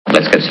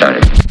Let's get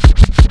started.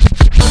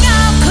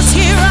 Cause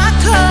here I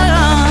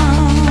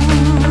come,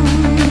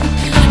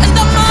 and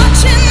I'm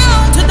marching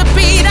on to the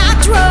beat I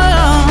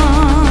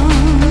drum.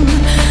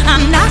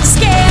 I'm not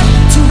scared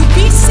to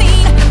be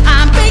seen,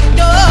 I make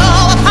no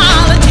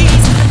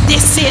apologies.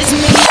 This is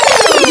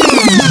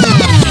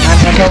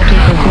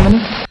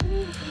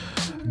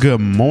me. Good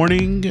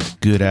morning,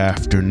 good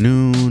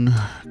afternoon,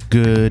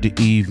 good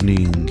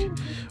evening,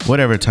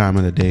 whatever time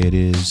of the day it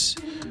is.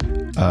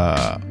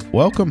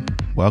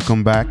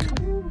 Welcome back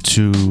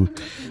to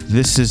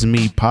This Is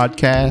Me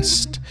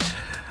podcast.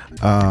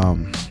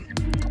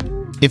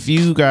 If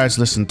you guys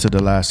listened to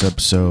the last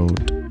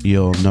episode,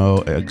 you'll know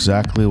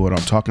exactly what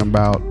I'm talking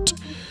about.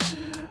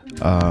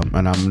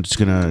 And I'm just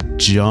gonna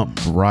jump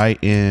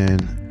right in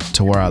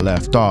to where I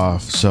left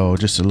off. So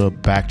just a little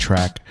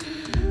backtrack.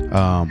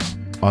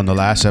 On the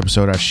last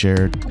episode, I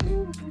shared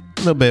a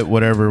little bit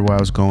what I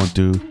was going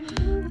through,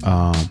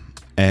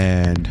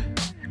 and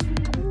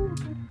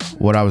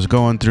what I was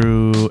going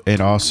through,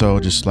 and also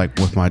just like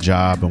with my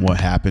job and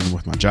what happened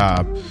with my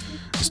job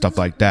and stuff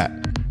like that.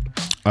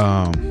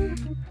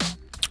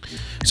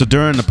 So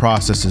during the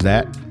process of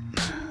that,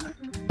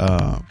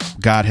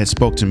 God had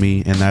spoke to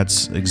me, and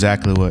that's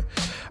exactly what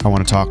I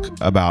want to talk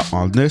about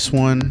on this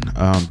one.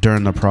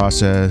 During the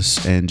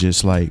process, and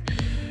just like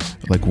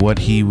what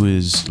he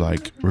was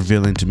like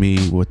revealing to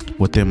me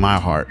within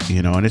my heart,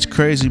 and it's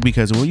crazy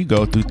because when you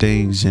go through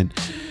things and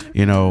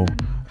you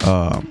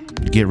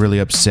get really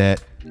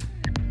upset,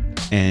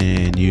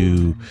 and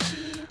you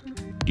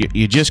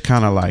just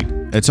kind of like,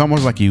 it's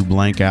almost like you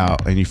blank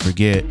out and you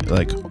forget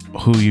like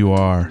who you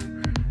are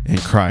in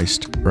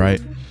Christ,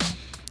 right?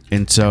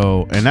 And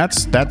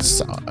that's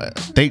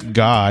thank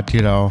God,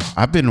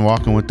 I've been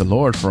walking with the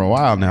Lord for a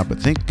while now, but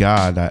thank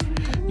God that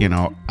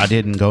I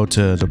didn't go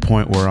to the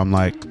point where I'm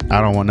like, I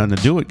don't want nothing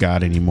to do with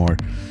God anymore.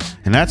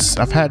 And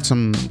I've had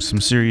some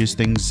serious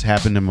things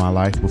happen in my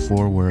life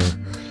before where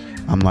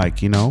I'm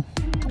like,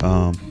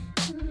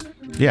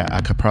 yeah,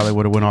 I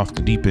would have went off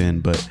the deep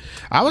end, but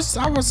I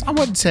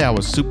wouldn't say I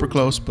was super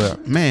close,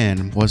 but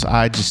man, was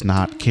I just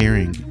not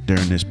caring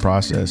during this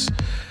process.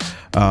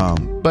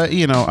 But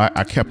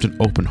I kept an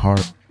open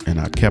heart, and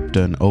I kept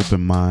an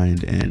open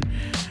mind, and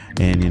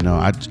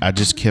I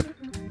just kept,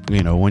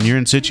 when you're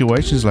in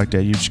situations like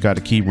that, you just got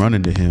to keep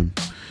running to him.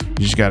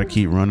 You just got to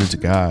keep running to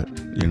God.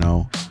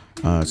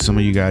 Some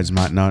of you guys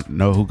might not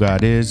know who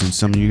God is, and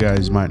some of you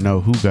guys might know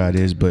who God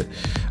is, but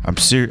I'm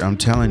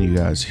telling you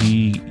guys,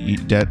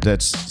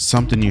 that's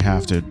something you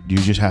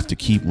just have to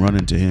keep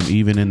running to him,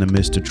 even in the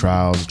midst of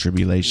trials and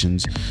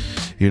tribulations.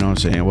 You know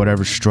what I'm saying?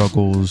 Whatever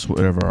struggles,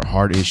 whatever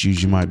heart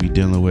issues you might be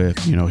dealing with,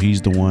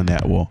 he's the one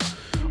that will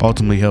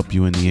ultimately help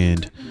you in the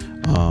end.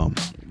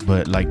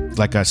 But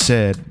like I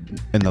said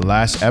in the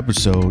last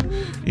episode,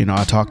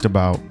 I talked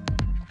about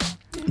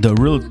the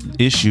real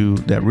issue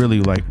that really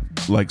like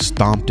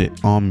stomped it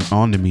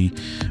onto me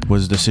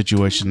was the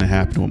situation that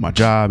happened with my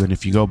job. And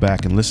if you go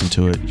back and listen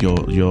to it,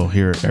 you'll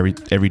hear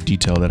every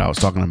detail that I was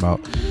talking about.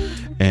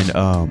 And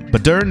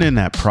but during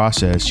that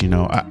process,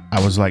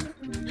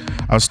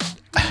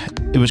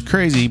 it was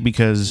crazy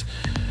because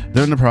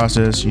during the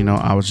process,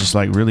 I was just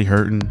like really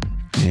hurting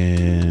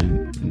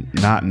and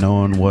not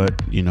knowing what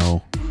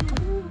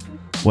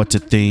to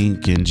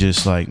think, and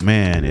just like,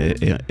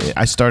 man,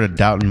 I started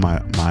doubting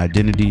my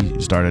identity,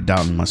 started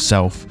doubting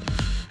myself.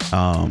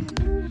 I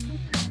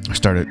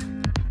started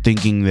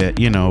thinking that,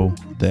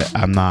 that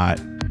I'm not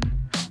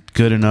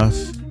good enough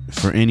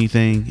for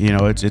anything.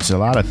 It's a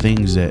lot of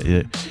things that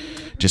it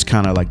just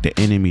kind of like the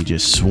enemy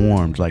just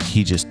swarmed, like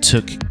he just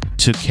took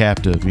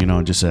captive,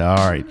 and just said,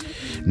 all right,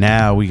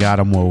 now we got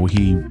him where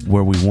we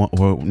want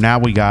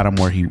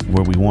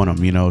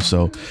him,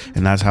 so,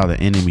 and that's how the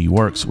enemy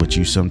works with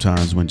you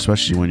sometimes,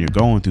 especially when you're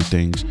going through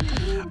things.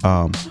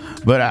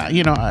 But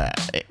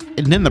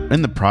and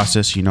in the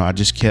process, I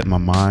just kept my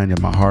mind and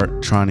my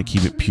heart trying to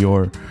keep it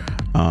pure.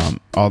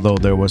 Although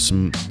there was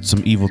some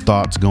evil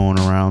thoughts going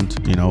around,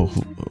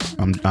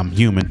 I'm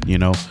human,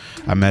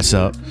 I mess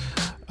up.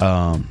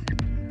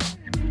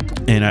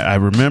 And I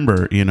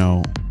remember,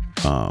 during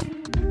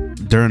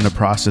the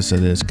process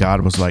of this,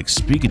 God was like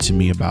speaking to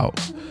me about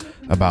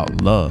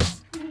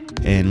love,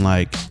 and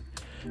like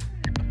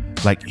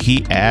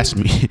he asked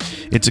me.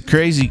 It's a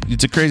crazy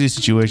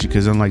situation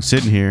because I'm like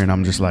sitting here and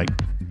I'm just like,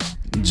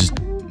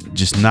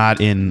 just not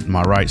in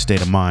my right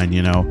state of mind,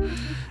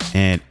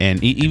 and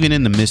even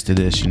in the midst of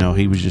this,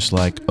 he was just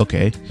like,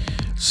 okay,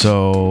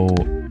 so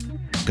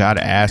God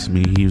asked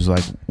me, he was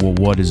like, well,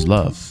 what is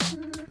love?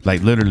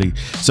 Like literally.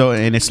 So,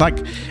 and it's like,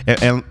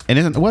 and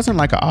it wasn't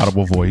like an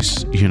audible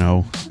voice,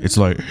 it's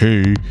like,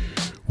 hey,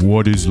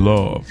 what is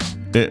love?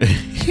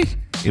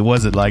 It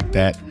wasn't like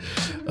that.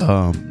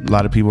 A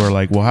lot of people are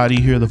like, well, how do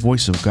you hear the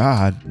voice of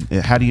God?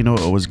 How do you know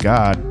it was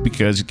God?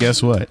 Because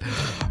guess what?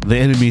 The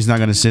enemy's not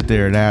going to sit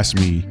there and ask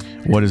me,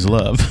 what is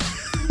love?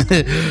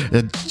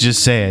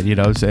 Just say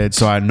it,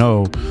 so I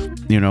know,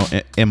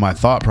 in my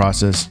thought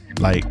process,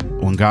 like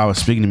when God was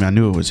speaking to me, I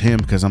knew it was him,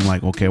 because I'm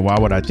like, okay, why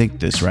would I think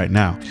this right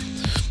now?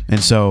 And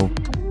so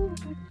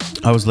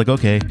I was like,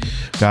 okay.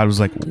 God was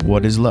like,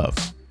 what is love?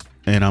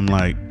 And I'm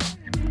like,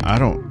 I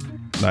don't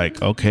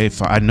like, okay,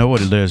 I know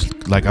what it is.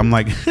 Like, I'm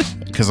like,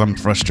 because I'm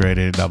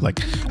frustrated. I'm like,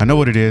 I know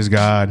what it is,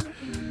 God.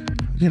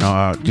 You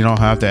don't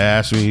have to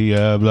ask me,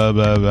 blah,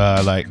 blah,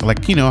 blah.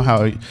 Like, you know,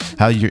 how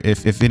you're,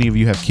 if any of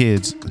you have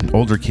kids,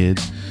 older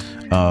kids,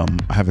 I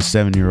have a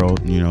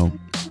 7-year-old, you know,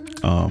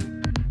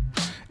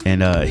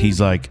 and he's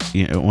like,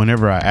 you know,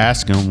 whenever I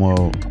ask him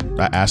a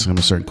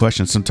certain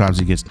question, sometimes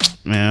he gets,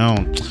 you know,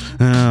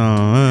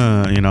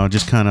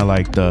 just kind of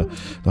like the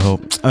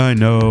whole, I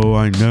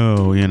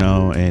know, you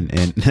know, and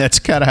that's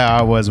kind of how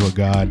I was with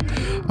God.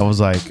 I was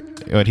like,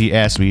 when he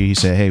asked me, he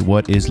said, hey,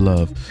 what is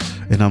love?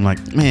 And I'm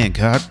like, man,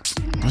 God,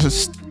 that's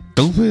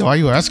stupid. Why are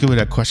you asking me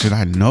that question?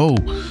 I know,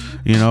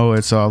 you know.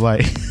 It's all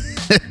like,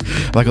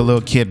 like a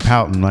little kid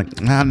pouting,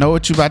 like, I know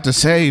what you about to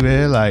say,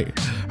 man. Like,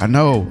 I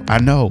know.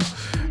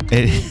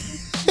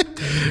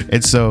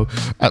 And so,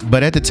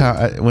 but at the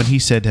time when he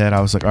said that,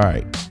 I was like, all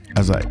right.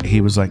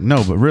 He was like,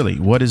 no, but really,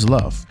 what is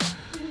love?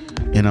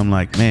 And I'm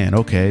like, man,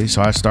 okay.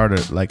 So I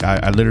started, like,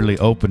 I literally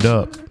opened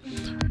up,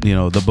 you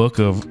know, the book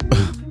of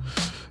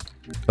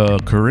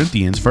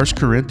Corinthians, 1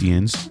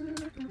 Corinthians.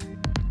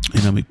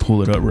 And let me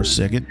pull it up for a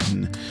second,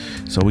 and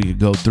so we could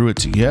go through it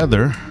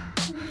together.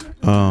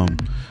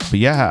 But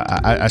yeah,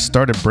 I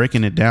started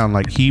breaking it down.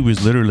 Like, he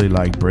was literally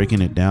like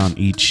breaking it down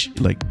each,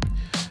 like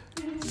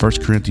 1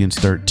 Corinthians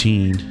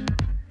 13.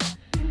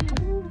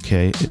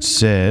 Okay, it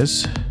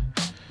says,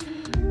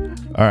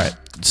 all right.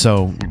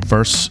 So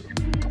 1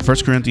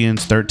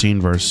 Corinthians 13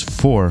 verse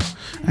 4.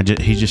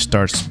 He just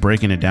starts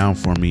breaking it down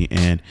for me,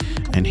 and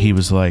he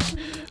was like,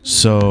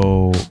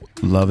 so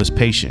love is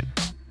patient.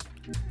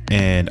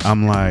 And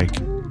I'm like,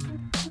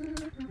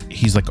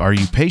 he's like, are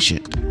you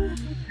patient?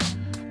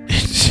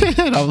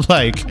 And I'm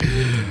like,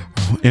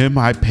 am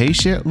I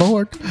patient,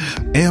 Lord?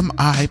 Am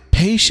I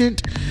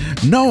patient?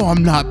 No,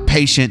 I'm not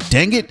patient.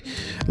 Dang it.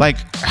 Like,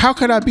 how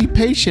could I be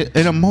patient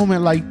in a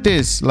moment like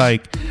this?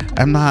 Like,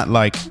 I'm not,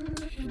 like,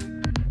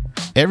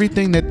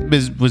 everything that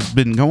was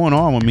been going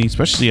on with me,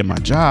 especially at my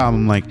job.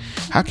 I'm like,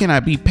 how can I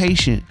be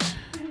patient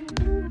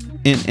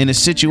in a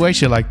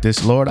situation like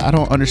this, Lord? I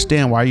don't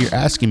understand why you're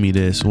asking me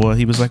this. Well,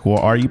 he was like, well,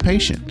 are you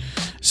patient?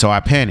 So I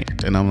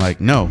panicked, and I'm like,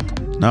 no,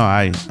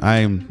 I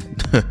am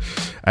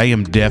I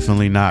am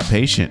definitely not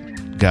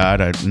patient,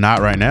 God. Not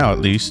right now, at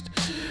least,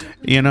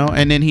 you know.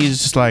 And then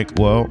he's just like,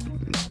 well,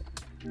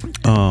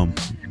 then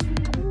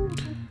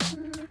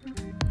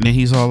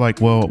he's all like,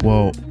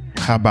 well,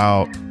 how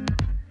about,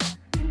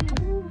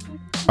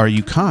 are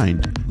you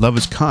kind? Love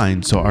is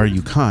kind, so are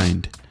you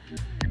kind?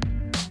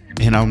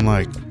 And I'm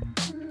like,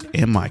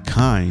 am I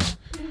kind?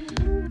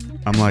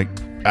 I'm like,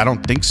 I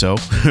don't think so.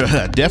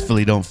 I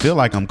definitely don't feel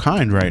like I'm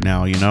kind right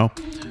now, you know?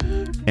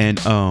 And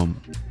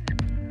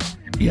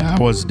yeah,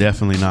 I was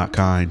definitely not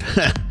kind.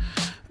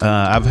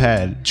 I've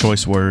had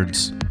choice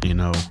words, you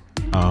know.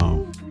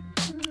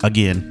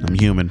 Again, I'm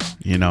human,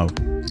 you know.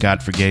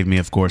 God forgave me,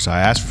 of course. I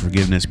asked for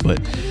forgiveness, but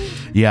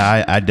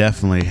yeah, I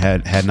definitely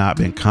had not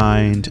been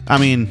kind. I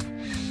mean,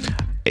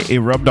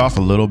 it rubbed off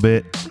a little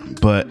bit,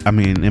 but I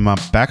mean, in my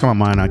back of my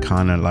mind, I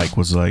kind of like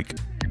was like,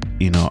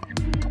 you know,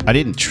 I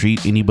didn't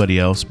treat anybody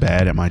else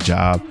bad at my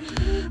job,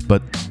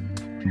 but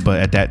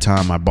at that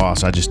time, my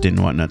boss, I just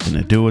didn't want nothing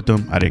to do with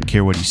him. I didn't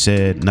care what he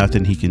said.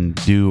 Nothing he can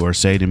do or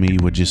say to me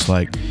would just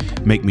like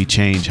make me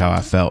change how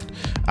I felt.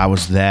 I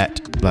was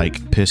that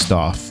like pissed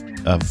off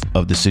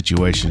of the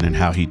situation and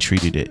how he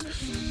treated it.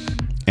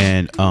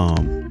 And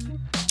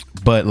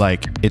but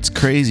like, it's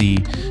crazy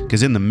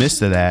because in the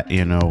midst of that,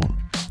 you know,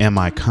 am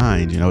I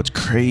kind? You know, it's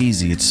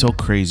crazy. It's so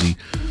crazy.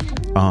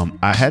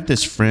 I had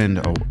this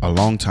friend a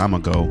long time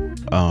ago.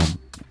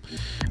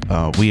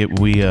 We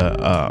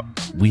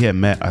had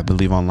met, I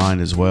believe, online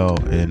as well,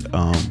 and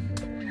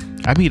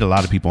I meet a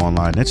lot of people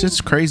online. It's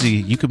just crazy.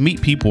 You could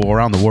meet people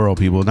around the world.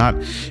 People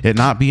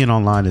not being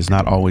online is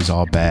not always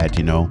all bad,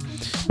 you know.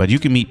 But you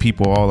can meet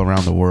people all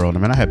around the world. I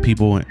mean, I had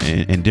people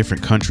in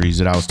different countries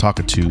that I was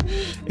talking to,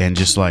 and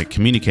just like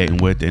communicating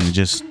with, and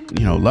just,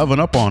 you know, loving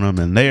up on them,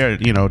 and they're,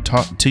 you know,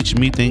 teaching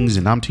me things,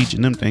 and I'm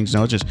teaching them things. You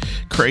know, it's just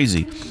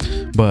crazy.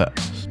 But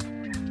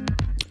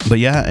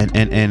yeah,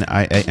 and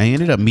I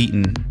ended up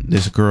meeting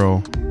this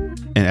girl,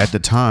 and at the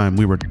time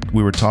we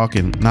were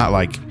talking, not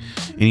like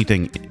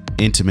anything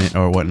intimate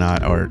or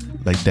whatnot or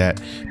like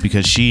that,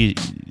 because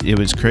it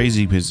was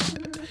crazy because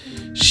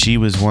she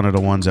was one of the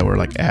ones that were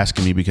like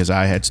asking me, because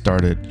I had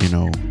started, you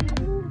know,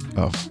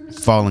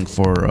 falling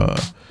for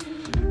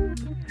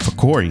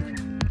Corey,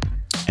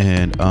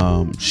 and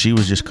she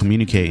was just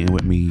communicating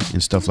with me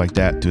and stuff like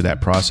that through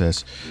that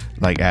process,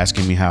 like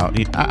asking me how.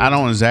 I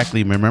don't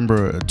exactly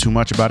remember too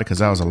much about it because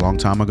that was a long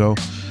time ago.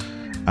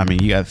 I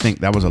mean, you gotta think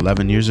that was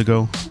 11 years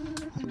ago,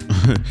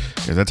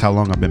 because that's how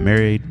long I've been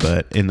married.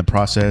 But in the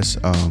process,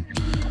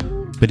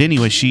 but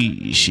anyway,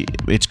 she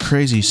it's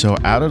crazy. So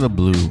out of the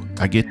blue,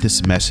 I get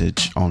this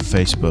message on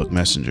Facebook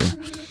Messenger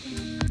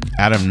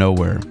out of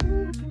nowhere,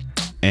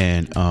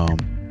 and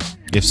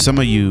if some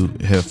of you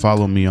have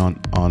followed me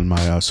on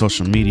my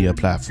social media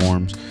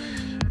platforms,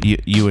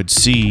 you would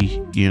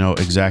see,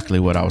 exactly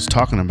what I was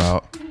talking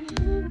about.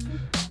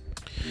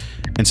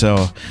 And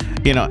so,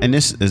 and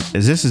this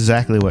is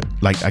exactly what,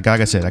 like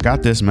I said, I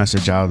got this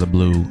message out of the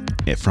blue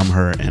from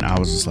her, and I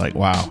was just like,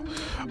 wow.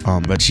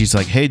 But she's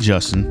like, hey,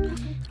 Justin,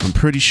 I'm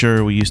pretty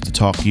sure we used to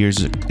talk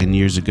years and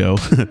years ago,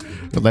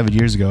 11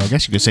 years ago, I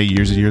guess you could say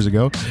years and years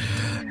ago.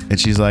 And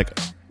she's like,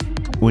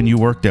 when you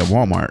worked at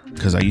Walmart,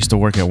 because I used to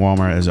work at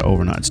Walmart as an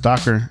overnight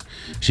stalker.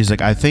 She's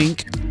like, I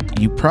think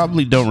you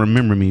probably don't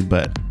remember me,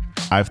 but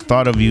I've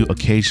thought of you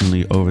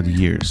occasionally over the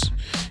years.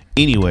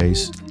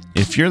 Anyways,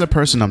 if you're the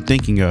person I'm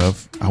thinking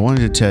of, I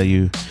wanted to tell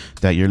you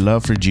that your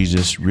love for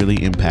Jesus really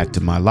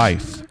impacted my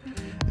life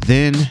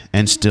then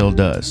and still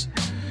does.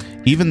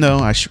 Even though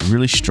I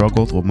really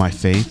struggled with my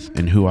faith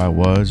and who I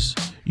was,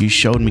 you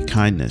showed me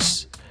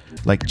kindness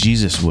like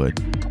Jesus would.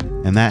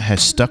 And that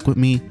has stuck with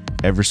me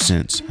ever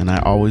since. And I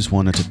always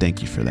wanted to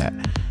thank you for that.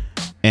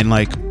 And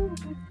like,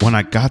 when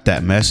I got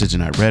that message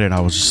and I read it, I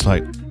was just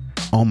like,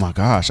 oh my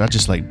gosh, I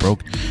just like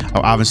broke.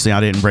 Obviously I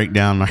didn't break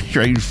down like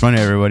right in front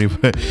of everybody,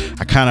 but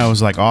I kind of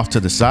was like off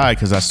to the side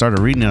because I started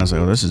reading it. I was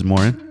like, oh, this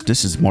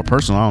is more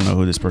personal. I don't know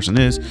who this person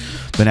is.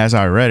 But as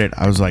I read it,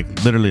 I was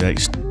like, literally like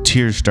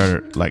tears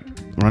started like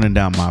running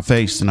down my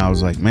face. And I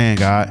was like, man,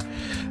 God,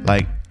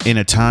 like in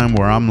a time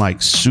where I'm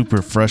like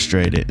super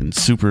frustrated and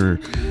super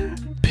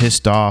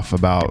pissed off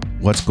about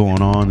what's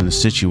going on in the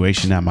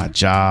situation at my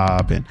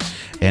job, and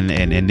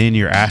then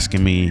you're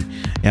asking me,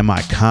 am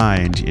I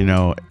kind,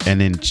 and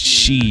then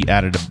she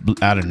out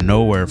of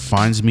nowhere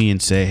finds me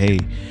and say, hey,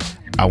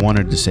 I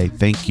wanted to say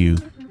thank you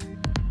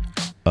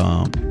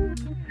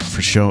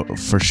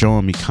for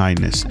showing me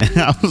kindness. And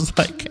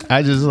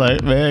I just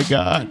like, man,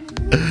 God,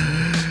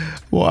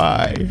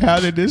 why? How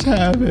did this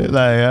happen?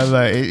 Like, I was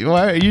like,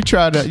 why you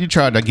tried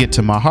to get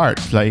to my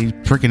heart,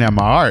 like pricking at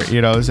my heart,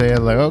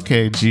 saying like,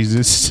 okay,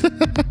 Jesus.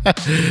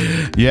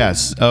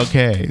 Yes.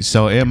 Okay.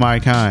 So am I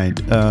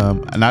kind?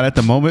 Not at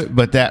the moment,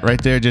 but that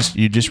right there,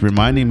 you just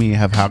reminding me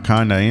of how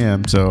kind I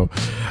am. So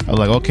I was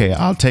like, okay,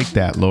 I'll take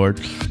that, Lord.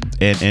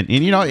 And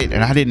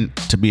I didn't,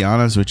 to be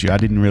honest with you, I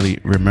didn't really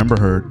remember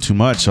her too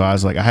much. So I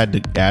was like, I had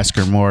to ask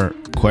her more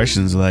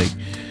questions.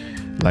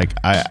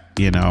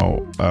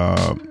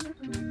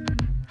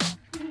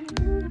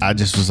 I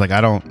just was like,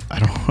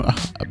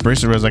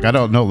 Bristol was like, I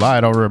don't know, lie,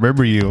 I don't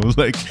remember you. It was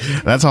like,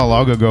 that's how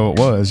long ago it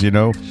was,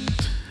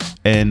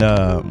 and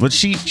but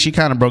she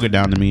kind of broke it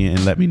down to me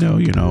and let me know,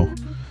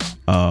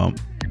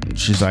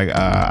 she's like,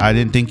 I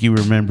didn't think you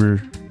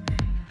remember,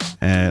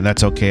 and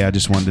that's okay. I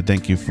just wanted to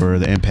thank you for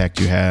the impact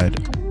you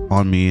had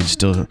on me, and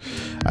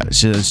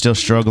still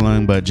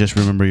struggling, but just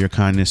remember your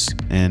kindness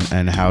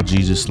and how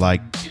Jesus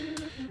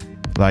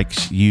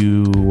likes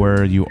you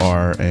where you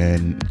are,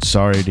 and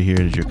sorry to hear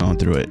that you're going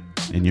through it,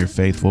 and your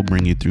faith will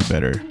bring you through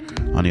better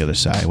on the other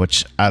side.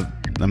 Which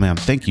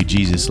thank you,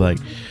 Jesus. Like,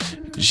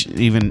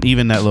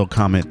 even that little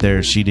comment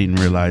there, she didn't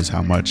realize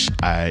how much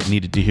I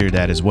needed to hear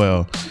that as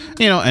well.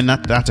 And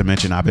not to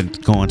mention, I've been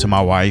going to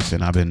my wife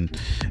and I've been,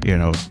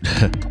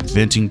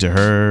 venting to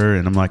her,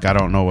 and I'm like, I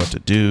don't know what to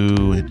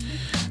do. And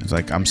it's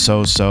like, I'm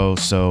so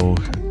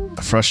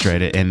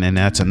frustrated. And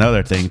that's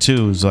another thing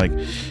too, is like,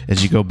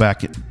 as you go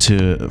back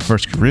to 1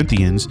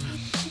 Corinthians,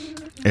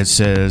 it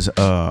says,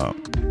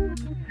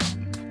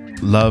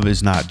 love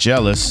is not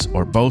jealous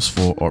or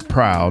boastful or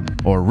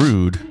proud or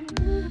rude.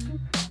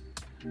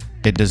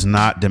 It does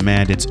not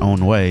demand its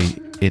own way.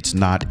 It's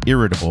not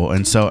irritable.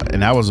 And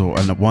that was one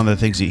of the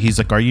things he's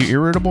like, are you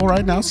irritable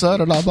right now, son?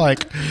 And I'm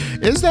like,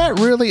 is that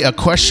really a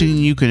question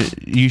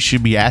you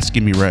should be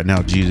asking me right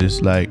now,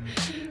 Jesus? Like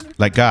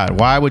God,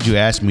 why would you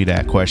ask me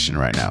that question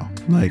right now?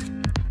 Like,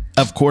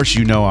 of course,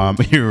 I'm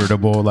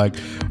irritable. Like,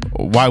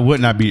 why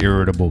wouldn't I be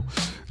irritable?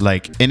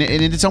 Like, and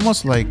it's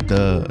almost like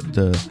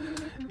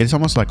it's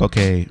almost like,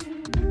 okay,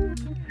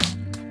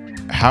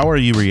 how are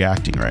you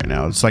reacting right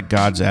now? It's like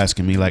God's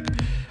asking me, like,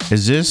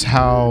 is this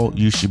how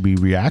you should be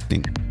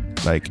reacting?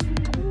 Like,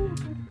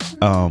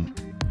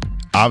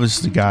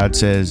 obviously God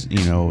says,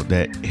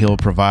 that he'll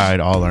provide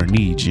all our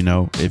needs,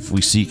 if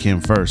we seek him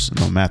first.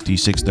 Matthew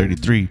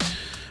 6:33,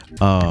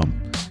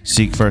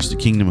 seek first the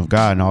kingdom of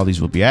God, and all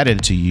these will be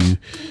added to you,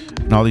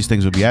 and all these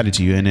things will be added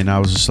to you. And then I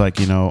was just like,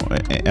 and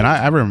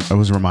I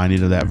was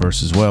reminded of that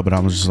verse as well, but I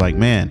was just like,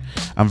 man,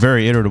 I'm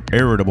very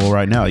irritable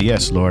right now.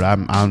 Yes, Lord,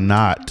 I'm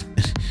not,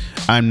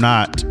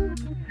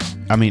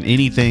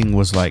 anything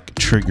was like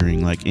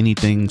triggering, like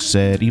anything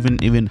said,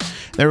 even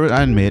there,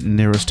 I admit, and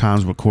there was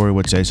times where Corey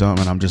would say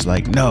something and I'm just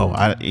like, no,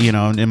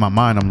 in my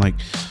mind, I'm like,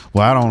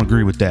 well, I don't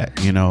agree with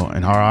that, and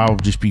I'll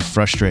just be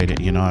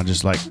frustrated, I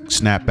just like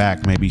snap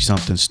back, maybe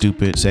something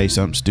stupid, say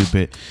something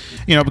stupid,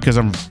 because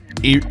I'm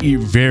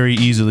very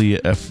easily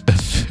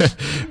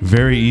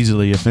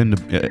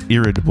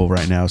irritable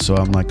right now. So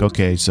I'm like,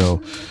 okay,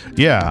 so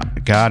yeah,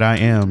 God, I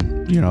am,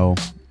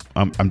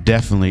 I'm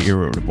definitely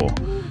irritable.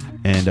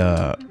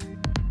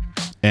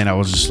 And I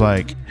was just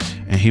like,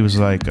 and he was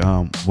like,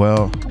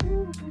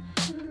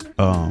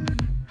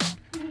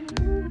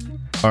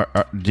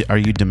 are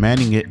you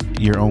demanding it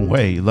your own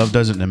way? Love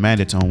doesn't demand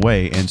its own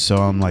way. And so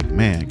I'm like,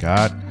 man,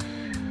 God,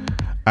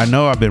 I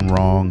know I've been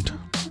wronged.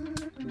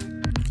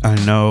 I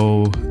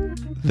know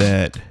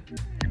that,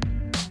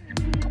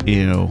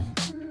 you know,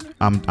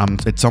 I'm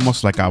it's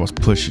almost like I was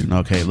pushing.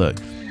 Okay, look,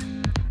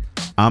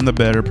 I'm the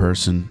better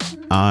person.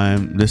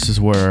 This is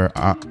where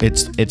I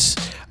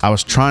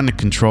was trying to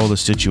control the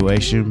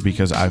situation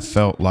because I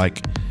felt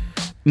like,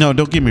 no,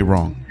 don't get me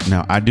wrong.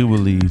 Now, I do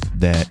believe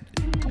that,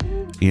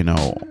 you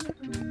know,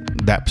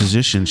 that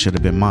position should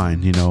have been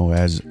mine, you know,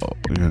 as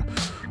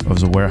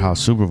a warehouse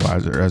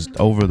supervisor,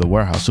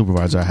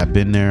 I have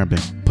been there. I've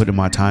been putting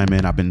my time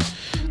in. I've been,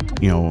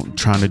 you know,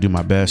 trying to do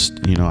my best.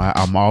 You know,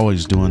 I'm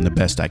always doing the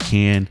best I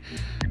can.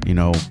 You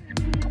know,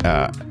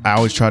 I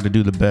always try to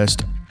do the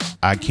best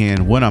I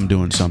can when I'm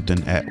doing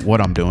something at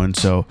what I'm doing.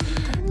 So,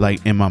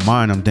 like, in my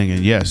mind, I'm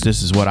thinking, yes,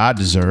 this is what I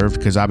deserve,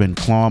 because I've been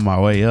clawing my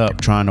way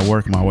up, trying to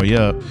work my way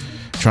up,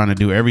 trying to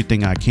do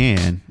everything I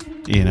can,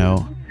 you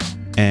know,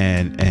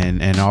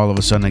 and all of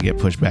a sudden I get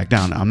pushed back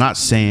down. I'm not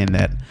saying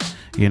that,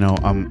 you know,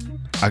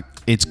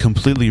 it's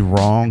completely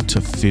wrong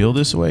to feel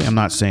this way. I'm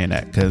not saying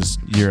that, because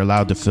you're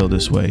allowed to feel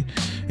this way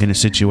in a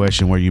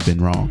situation where you've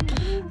been wrong.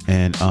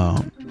 And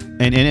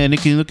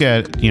if you look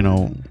at, you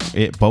know,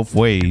 it both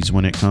ways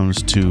when it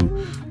comes to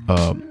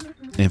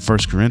in 1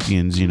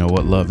 Corinthians, you know,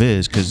 what love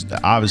is, because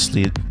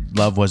obviously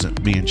love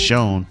wasn't being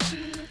shown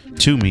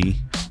to me,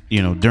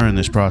 you know, during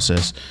this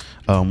process.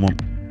 But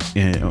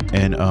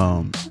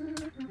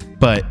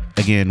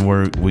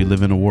again, we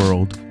live in a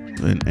world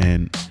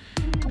and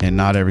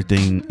not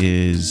everything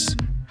is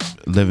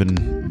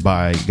living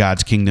by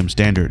God's kingdom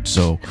standards.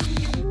 So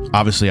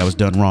obviously I was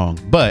done wrong,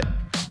 but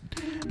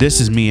this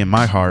is me in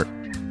my heart.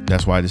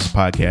 That's why this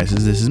podcast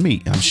is. This is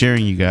me. I'm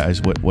sharing you guys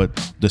what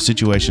the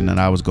situation that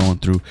I was going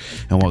through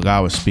and what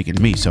God was speaking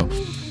to me.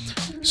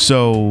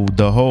 So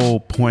the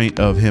whole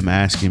point of him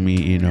asking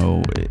me, you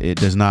know, it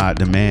does not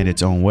demand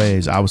its own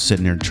ways. I was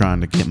sitting there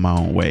trying to get my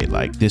own way.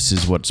 Like, this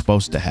is what's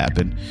supposed to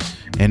happen,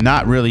 and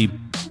not really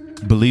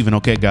believing,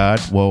 okay,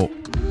 God, well,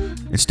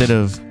 instead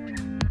of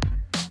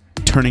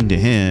turning to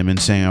him and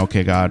saying,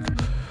 okay,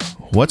 God,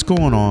 what's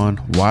going on?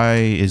 Why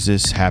is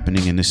this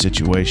happening in this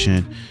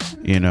situation?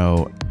 You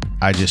know,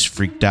 I just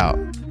freaked out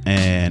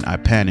and I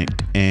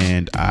panicked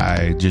and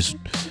I just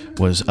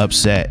was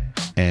upset,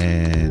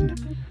 and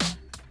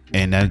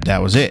that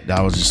was it.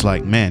 I was just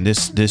like, man,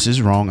 this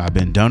is wrong. I've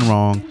been done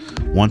wrong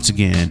once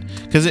again,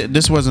 because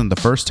this wasn't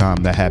the first time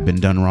that had been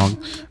done wrong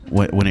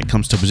when it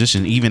comes to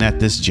position. Even at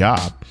this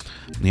job,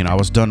 you know, I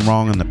was done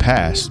wrong in the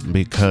past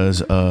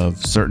because of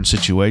certain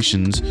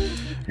situations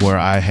where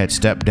I had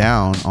stepped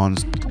down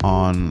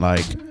on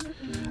like,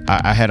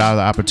 I had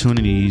other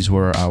opportunities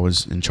where I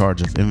was in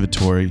charge of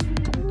inventory,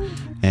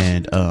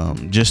 and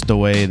just the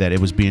way that it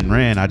was being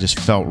ran, I just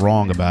felt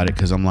wrong about it,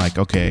 because I'm like,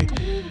 okay,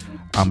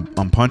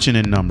 I'm punching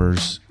in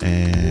numbers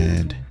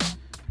and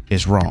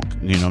it's wrong.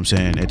 You know what I'm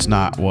saying? It's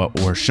not what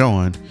we're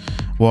showing.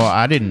 Well,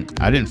 I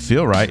didn't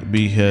feel right,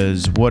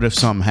 because what if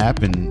something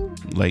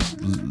happened like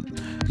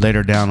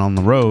later down on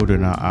the road,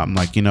 and I'm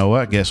like, you know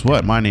what? Guess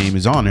what? My name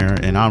is on there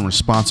and I'm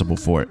responsible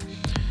for it.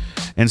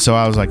 And so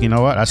I was like, you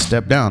know what? I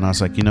stepped down. I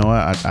was like, you know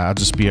what? I'll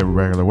just be a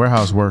regular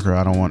warehouse worker.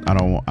 I don't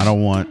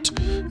want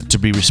to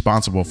be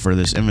responsible for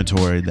this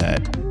inventory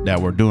that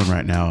we're doing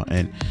right now.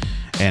 And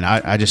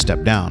I just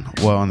stepped down.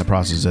 Well, in the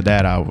process of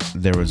that,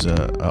 there was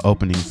a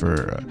opening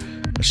for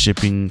a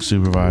shipping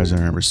supervisor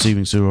and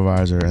receiving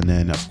supervisor, and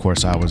then of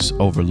course I was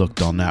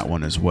overlooked on that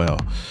one as well.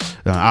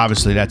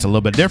 Obviously, that's a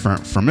little bit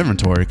different from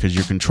inventory, because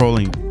you're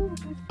controlling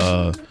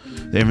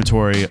the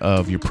inventory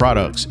of your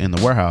products in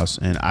the warehouse,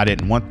 and I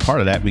didn't want part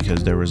of that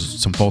because there was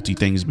some faulty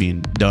things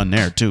being done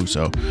there too.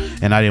 So,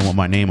 and I didn't want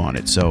my name on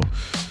it. So,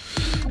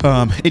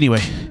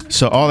 anyway,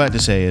 so all that to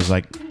say is,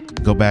 like,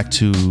 go back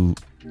to,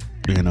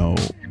 you know,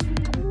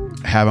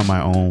 having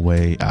my own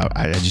way.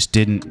 I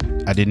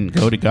didn't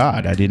go to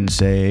God. I didn't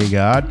say, hey,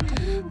 God,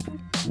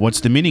 what's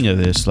the meaning of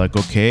this? Like,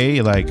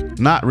 okay, like,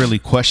 not really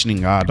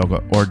questioning God,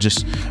 or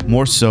just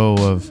more so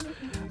of,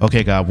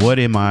 okay, God, what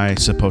am I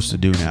supposed to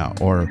do now?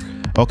 Or,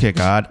 okay,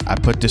 God, I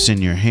put this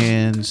in your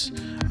hands.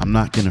 I'm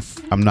not gonna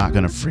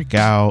freak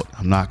out.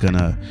 I'm not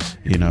gonna,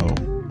 you know,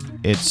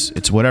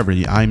 it's whatever.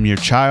 I'm your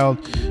child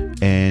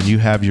and you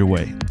have your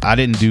way. I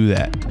didn't do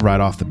that right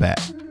off the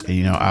bat.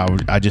 You know,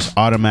 I just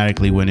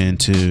automatically went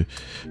into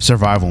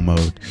survival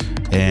mode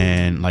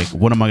and, like,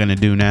 what am I gonna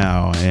do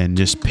now? And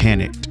just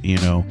panicked, you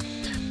know,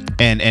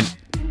 and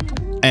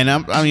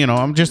I'm you know,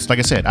 I'm just, like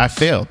I said, I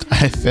failed.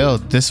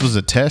 This was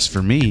a test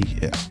for me,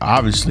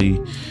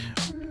 obviously,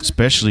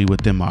 especially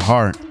within my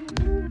heart,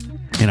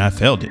 and I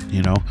failed it,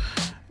 you know.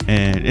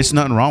 And it's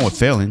nothing wrong with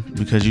failing,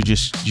 because you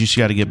just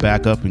got to get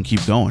back up and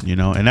keep going, you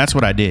know. And that's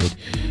what I did.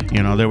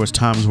 You know, there was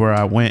times where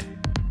I went,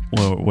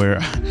 where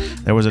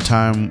there was a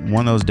time,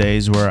 one of those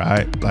days where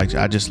I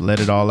just let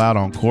it all out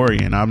on Corey,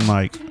 and I'm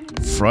like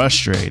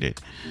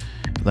frustrated.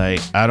 Like,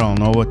 I don't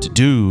know what to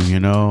do, you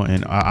know.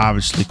 And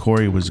obviously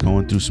Corey was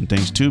going through some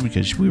things too,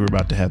 because we were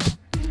about to have the,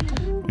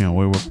 you know,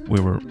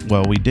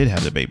 we did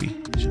have the baby.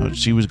 So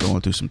she was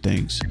going through some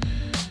things.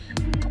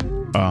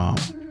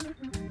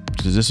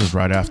 Because this was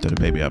right after the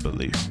baby, I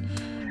believe.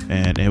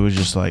 And it was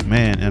just like,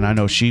 man, and I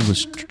know she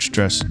was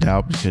stressed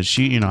out because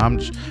she, you know, I'm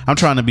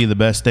trying to be the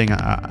best thing.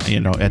 You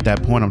know, at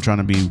that point, I'm trying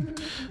to be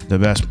the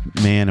best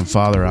man and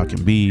father I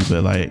can be.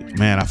 But like,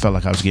 man, I felt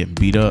like I was getting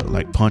beat up,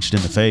 like punched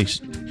in the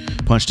face,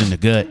 punched in the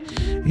gut,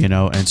 you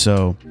know. And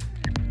so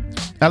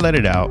I let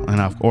it out.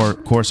 And of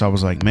course, I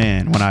was like,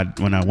 man, when I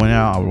went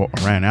out,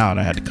 I ran out.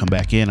 I had to come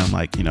back in. I'm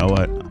like, you know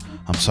what?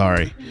 I'm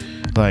sorry.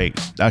 Like,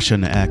 I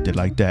shouldn't have acted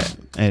like that.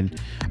 And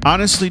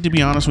honestly, to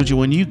be honest with you,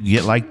 when you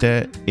get like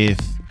that, if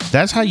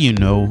that's how you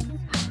know,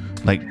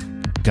 like,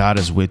 God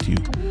is with you.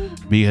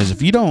 Because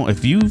if you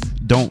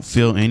don't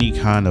feel any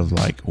kind of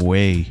like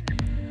way,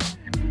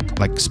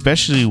 like,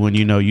 especially when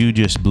you know you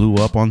just blew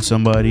up on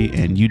somebody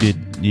and you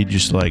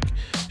just like,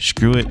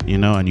 screw it, you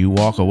know, and you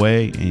walk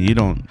away and you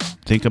don't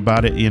think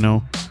about it, you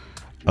know,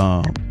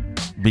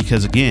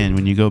 because again,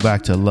 when you go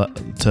back to 1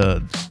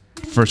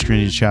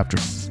 Corinthians chapter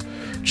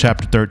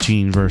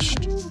 13, verse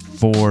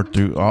 4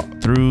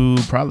 through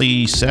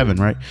probably 7,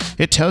 right?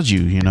 It tells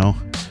you, you know,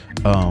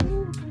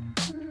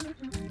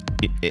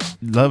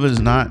 love is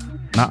not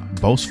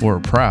boastful or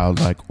proud,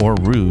 like, or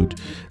rude.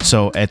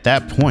 So at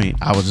that point,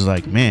 I was just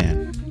like,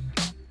 man,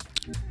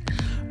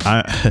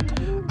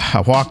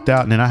 I walked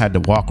out and then I had to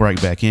walk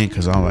right back in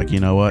because I'm like, you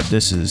know what,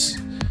 this is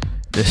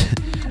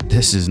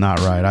not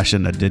right. I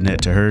shouldn't have done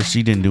that to her.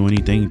 She didn't do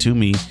anything to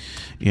me,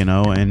 you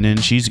know. And then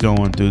she's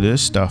going through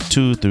this stuff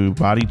too, through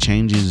body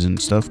changes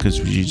and stuff, because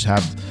she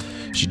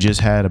just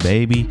had a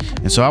baby.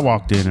 And so I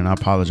walked in and I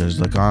apologized,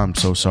 like, oh, I'm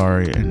so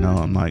sorry. And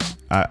I'm like,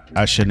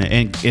 I shouldn't have.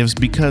 And it was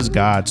because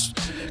God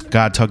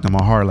tugged on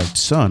my heart, like,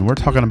 son, we're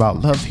talking about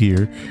love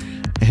here,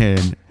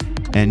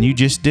 and you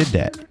just did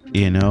that,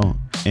 you know.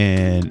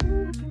 And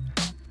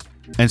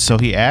so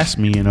he asked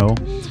me, you know,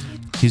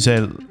 he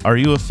said, are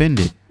you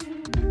offended?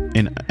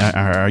 And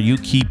are you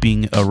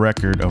keeping a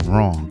record of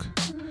wrong?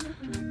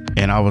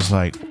 And I was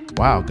like,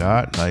 wow,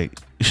 God, like,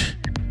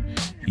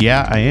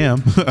 yeah, I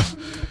am.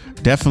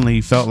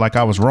 Definitely felt like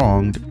I was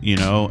wronged, you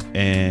know,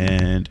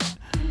 and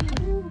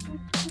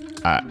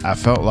I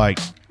felt like,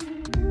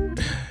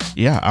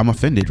 yeah, I'm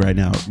offended right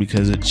now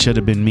because it should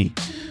have been me.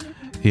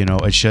 You know,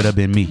 it should have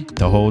been me.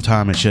 The whole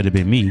time it should have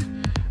been me,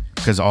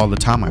 because all the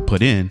time I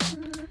put in,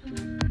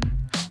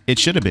 it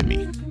should have been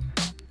me.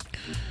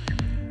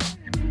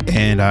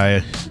 And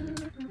I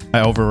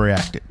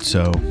overreacted.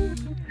 So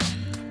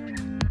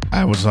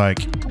I was like,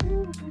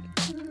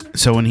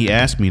 so when he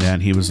asked me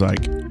that, he was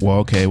like, well,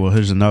 okay, well,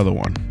 here's another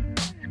one.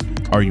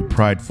 Are you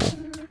prideful?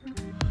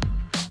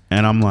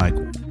 And I'm like,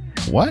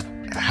 what?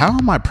 How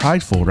am I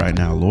prideful right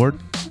now, Lord?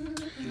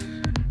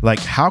 Like,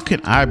 how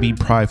can I be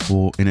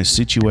prideful in a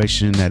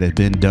situation that has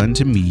been done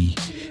to me,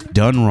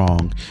 done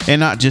wrong? And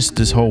not just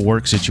this whole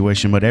work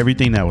situation, but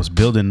everything that was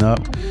building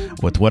up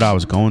with what I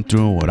was going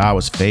through and what I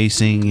was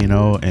facing, you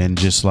know, and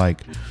just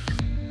like,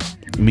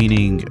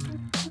 meaning,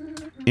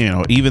 you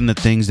know, even the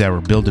things that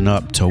were building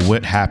up to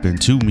what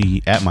happened to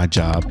me at my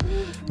job.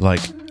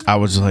 Like, I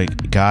was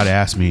like, God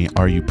asked me,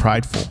 are you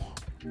prideful?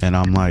 And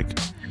I'm like,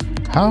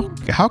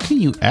 how can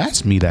you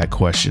ask me that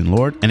question,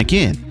 Lord? And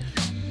again,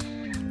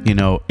 you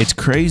know, it's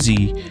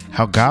crazy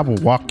how God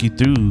will walk you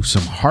through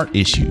some heart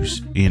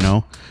issues, you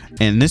know,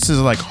 and this is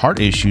like heart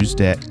issues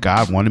that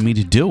God wanted me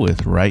to deal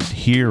with right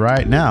here,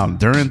 right now,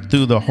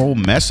 through the whole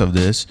mess of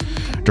this,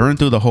 through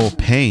the whole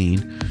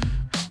pain.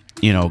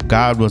 You know,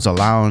 God was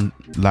allowing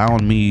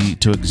me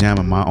to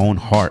examine my own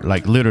heart.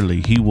 Like,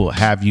 literally, he will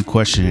have you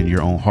questioning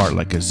your own heart.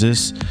 Like, is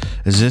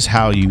this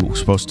how you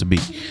supposed to be?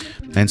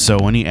 And so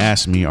when he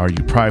asked me, are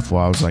you prideful?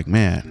 I was like,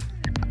 man,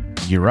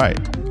 you're right.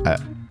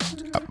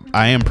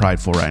 I am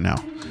prideful right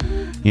now,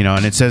 you know.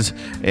 And it says,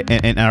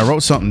 and I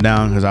wrote something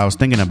down because I was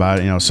thinking about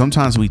it. You know,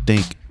 sometimes we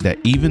think that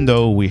even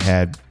though we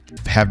have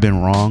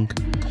been wrong,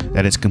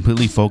 that it's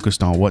completely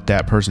focused on what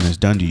that person has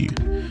done to you.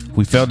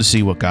 We fail to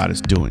see what God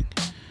is doing.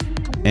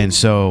 And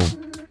so,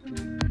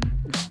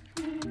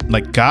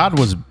 like, God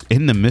was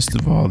in the midst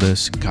of all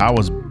this. God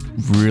was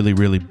really,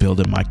 really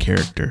building my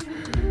character,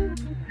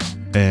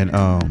 and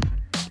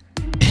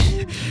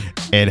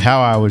and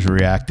how I was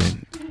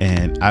reacting,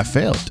 and I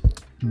failed.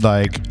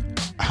 Like,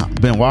 I've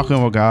been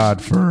walking with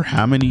God for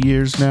how many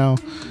years now?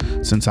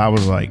 Since I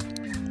was like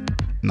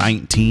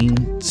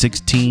 19,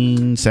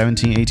 16,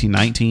 17, 18,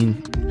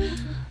 19.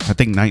 I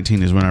think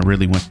 19 is when I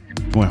really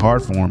went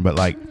hard for him. But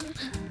like,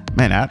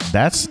 man,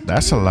 that's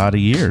a lot of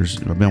years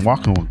I've been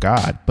walking with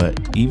God. But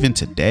even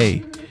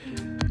today,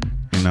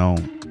 you know,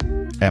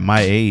 at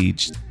my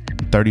age,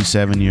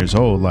 37 years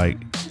old, like,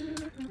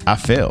 I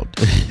failed.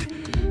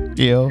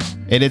 You know,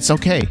 and it's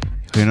okay.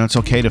 You know, it's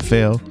okay to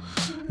fail.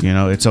 You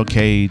know, it's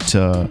okay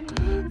to,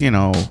 you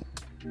know,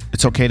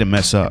 it's okay to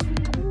mess up,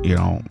 you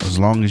know, as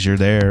long as you're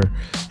there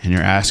and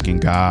you're asking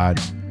God,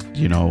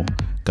 you know,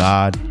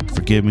 God,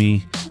 forgive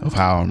me of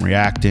how I'm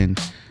reacting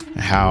and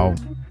how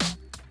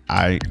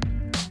I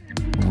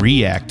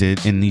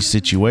reacted in these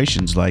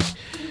situations. Like,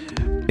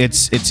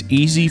 it's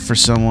easy for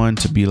someone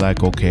to be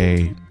like,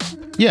 okay,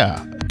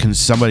 yeah. Can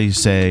somebody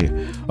say,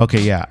 okay,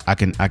 yeah, I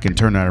can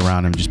turn that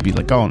around and just be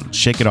like, oh,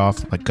 shake it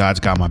off. Like, God's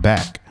got my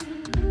back.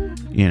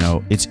 You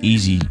know, it's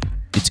easy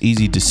it's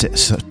easy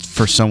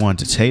for someone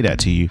to say that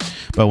to you,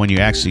 but when you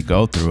actually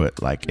go through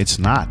it, like, it's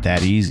not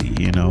that easy,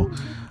 you know.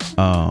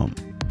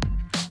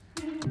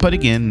 But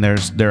again,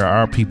 there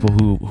are people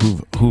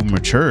who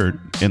matured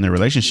in their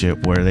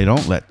relationship where they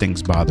don't let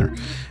things bother.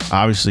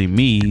 Obviously,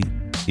 me,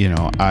 you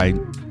know, I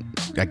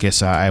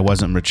guess I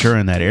wasn't mature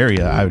in that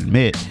area, I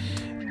admit,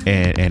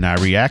 and I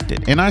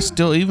reacted. And I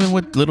still, even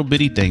with little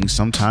bitty things,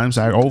 sometimes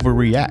I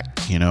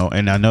overreact, you know.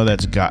 And I know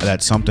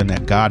that's something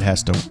that God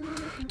has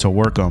to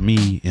work on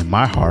me in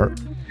my heart.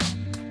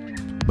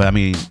 But I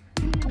mean,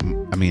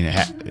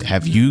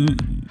 have you,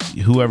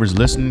 whoever's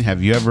listening,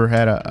 have you ever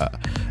had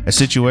a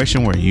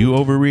situation where you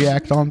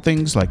overreact on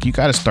things? Like, you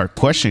got to start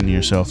questioning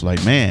yourself,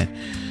 like, man,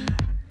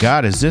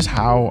 God, is this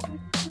how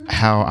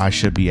I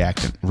should be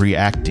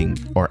reacting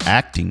or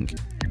acting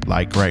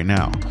like right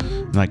now?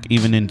 Like,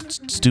 even in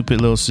stupid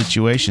little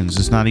situations,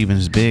 it's not even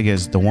as big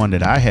as the one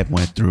that I had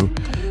went through,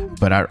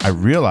 but I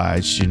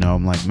realized, you know,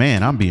 I'm like,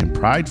 man, I'm being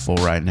prideful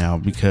right now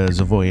because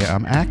of the way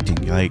I'm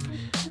acting. Like,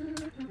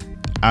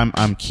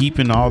 I'm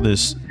keeping all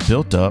this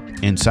built up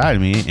inside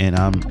of me, and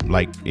I'm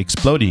like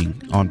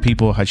exploding on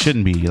people I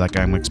shouldn't be. Like,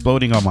 I'm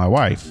exploding on my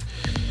wife,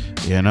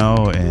 you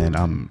know, and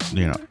I'm,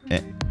 you know,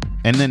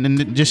 and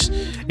then it's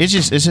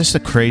just a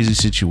crazy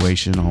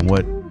situation on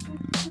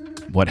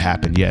what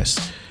happened.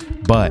 Yes,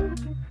 but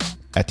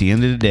at the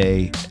end of the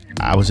day,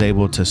 I was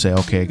able to say,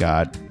 okay,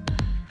 God,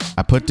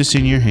 I put this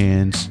in your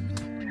hands.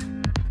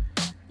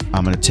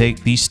 I'm going to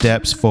take these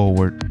steps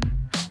forward,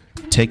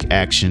 take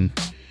action,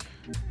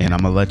 and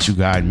I'm going to let you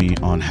guide me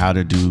on how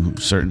to do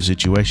certain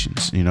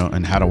situations, you know,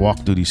 and how to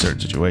walk through these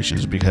certain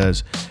situations,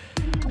 because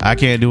I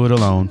can't do it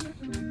alone.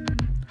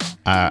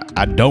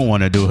 I don't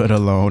want to do it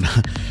alone.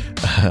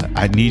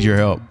 I need your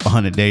help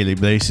on a daily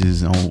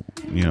basis,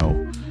 you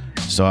know,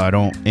 so I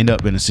don't end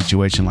up in a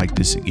situation like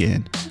this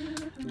again.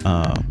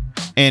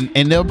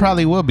 And there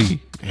probably will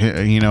be,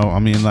 you know, I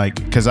mean, like,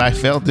 because I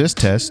failed this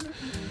test,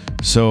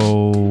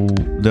 so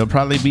there'll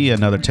probably be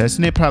another test,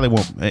 and it probably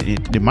won't,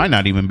 it might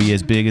not even be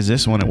as big as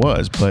this one it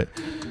was, but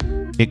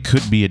it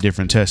could be a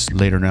different test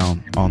later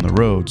down on the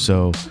road.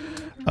 So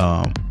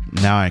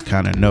now I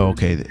kind of know,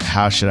 okay,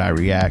 how should I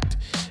react,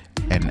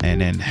 and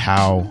then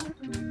how,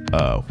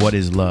 what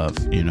is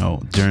love, you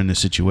know, during the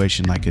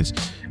situation. Like, it's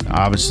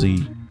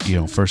obviously, you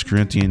know, 1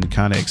 Corinthians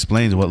kind of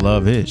explains what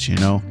love is, you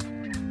know.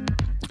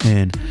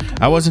 And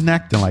I wasn't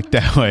acting like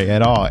that way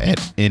at all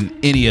in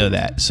any of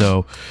that.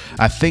 So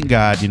I thank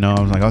God, you know, I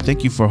was like, oh,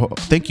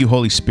 thank you,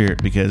 Holy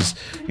Spirit, because,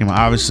 you know,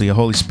 obviously the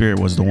Holy Spirit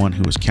was the one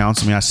who was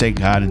counseling me. I say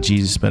God and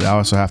Jesus, but I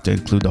also have to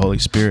include the Holy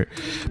Spirit,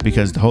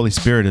 because the Holy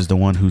Spirit is the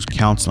one who's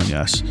counseling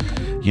us.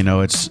 You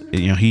know, it's,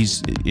 you know,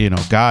 he's, you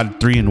know, God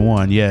 3 in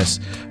 1. Yes.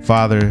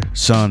 Father,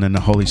 Son, and the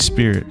Holy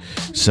Spirit.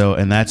 So,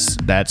 and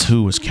that's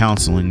who was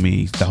counseling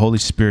me. The Holy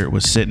Spirit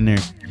was sitting there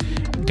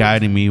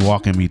guiding me,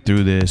 walking me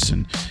through this.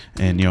 And,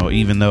 you know,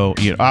 even though,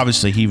 you know,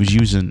 obviously he was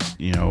using,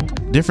 you know,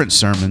 different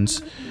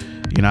sermons,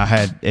 you know, I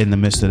had, in the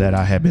midst of that,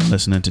 I had been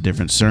listening to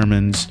different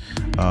sermons,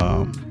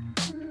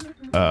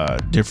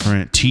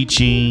 different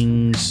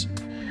teachings.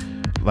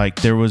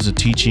 Like, there was a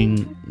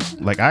teaching,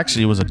 like,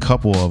 actually it was a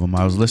couple of them.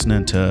 I was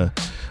listening to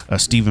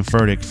Stephen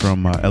Furtick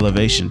from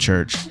Elevation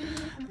Church,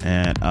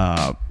 and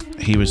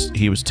he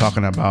was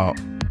talking about,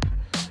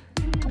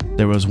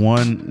 there was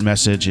one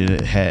message,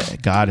 it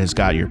had, God has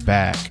got your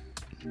back,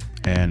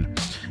 and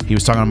he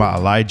was talking about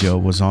Elijah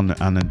was on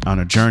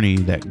a journey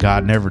that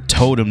God never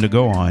told him to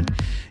go on,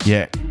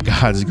 yet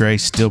God's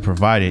grace still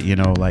provided. You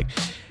know, like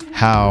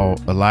how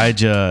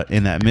Elijah,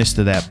 in that midst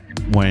of that,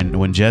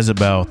 when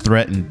Jezebel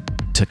threatened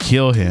to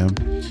kill him,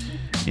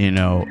 you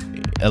know,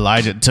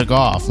 Elijah took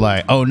off.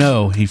 Like, oh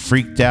no, he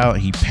freaked out,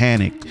 he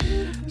panicked.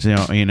 You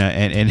know,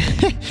 and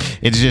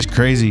it's just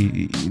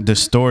crazy. The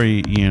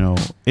story, you know,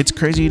 it's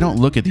crazy. You don't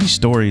look at these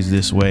stories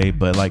this way,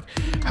 but like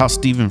how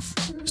Stephen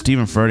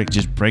Furtick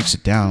just breaks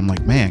it down. I'm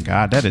like, man,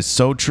 God, that is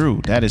so true.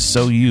 That is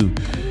so you.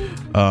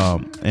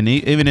 And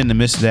even in the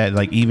midst of that,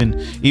 like even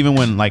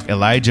when like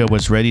Elijah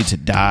was ready to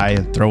die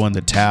and throw in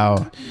the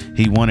towel,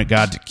 he wanted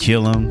God to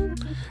kill him.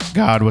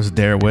 God was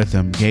there with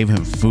him, gave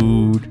him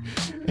food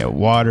and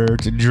water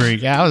to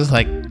drink. I was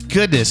like,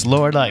 goodness,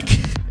 Lord, like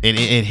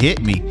it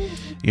hit me.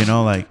 You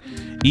know, like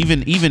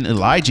even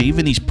Elijah,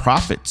 even these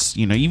prophets,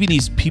 you know, even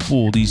these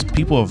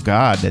people of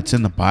God that's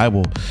in the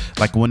Bible,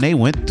 like when they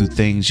went through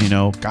things, you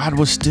know, God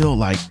was still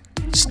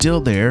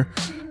there,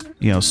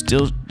 you know,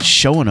 still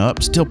showing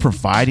up, still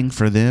providing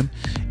for them,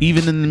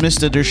 even in the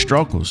midst of their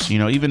struggles, you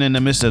know, even in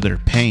the midst of their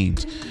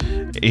pains.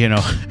 You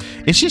know,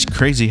 it's just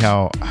crazy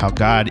how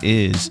God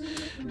is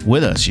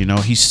with us. You know,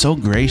 he's so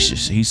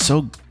gracious. He's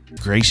so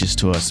gracious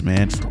to us,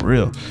 man, for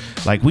real.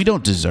 Like, we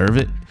don't deserve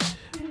it,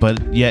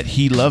 but yet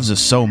he loves us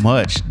so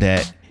much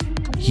that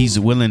he's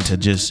willing to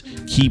just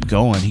keep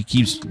going. He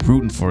keeps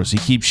rooting for us. He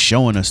keeps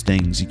showing us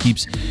things. He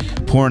keeps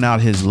pouring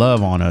out his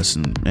love on us.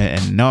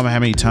 And no matter how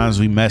many times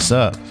we mess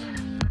up,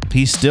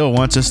 he still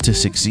wants us to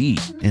succeed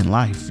in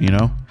life, you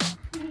know?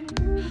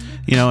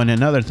 You know, and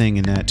another thing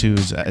in that too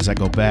is, as I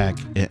go back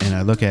and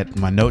I look at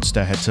my notes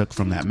that I had took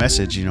from that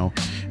message, you know,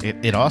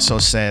 it also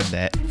said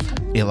that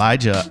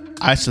Elijah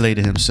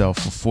isolated himself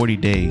for 40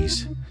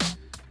 days,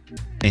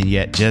 and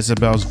yet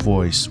Jezebel's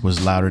voice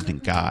was louder than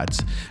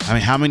God's. I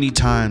mean, how many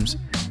times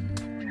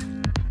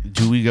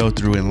do we go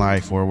through in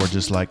life where we're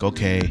just like,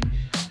 okay,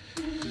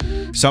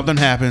 something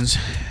happens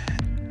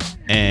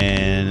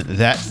and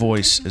that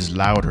voice is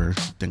louder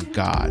than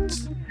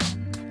God's?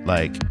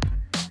 Like,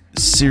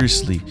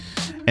 seriously.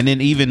 And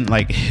then even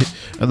like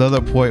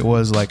another point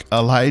was like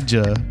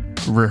Elijah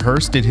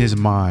rehearsed in his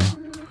mind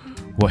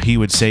what he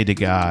would say to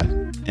God,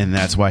 and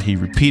that's why he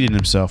repeated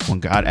himself when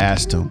God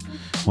asked him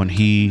when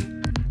he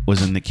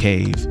was in the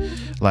cave.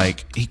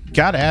 Like,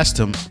 God asked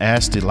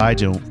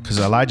Elijah, because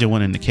Elijah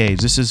went in the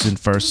caves. This is in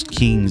 1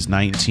 Kings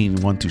 19,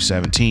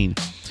 1-17.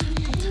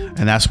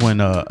 And that's when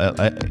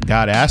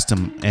God asked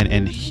him,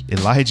 and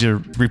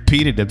Elijah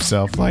repeated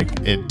himself,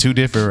 like in two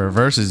different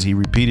verses. He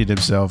repeated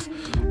himself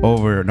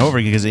over and over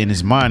again, because in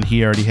his mind,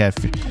 he already had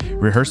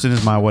rehearsed in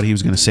his mind what he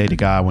was going to say to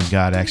God when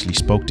God actually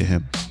spoke to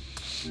him.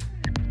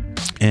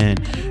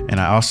 And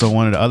I also,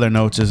 one of the other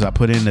notes is I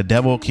put in, the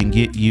devil can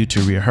get you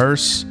to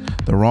rehearse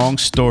the wrong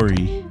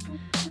story.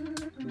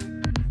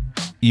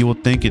 You will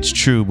think it's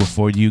true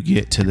before you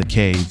get to the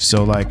cave.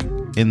 So like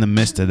in the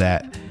midst of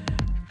that,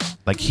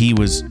 like he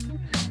was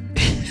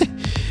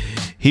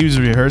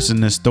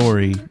rehearsing this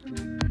story,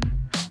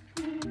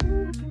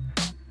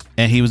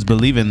 and he was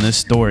believing this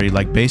story.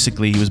 Like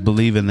basically he was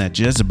believing that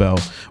Jezebel,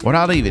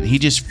 he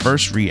just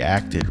first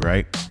reacted,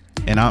 right?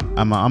 And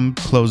I'm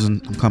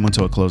coming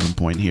to a closing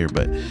point here,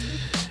 but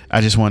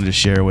I just wanted to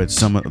share with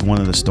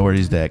one of the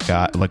stories that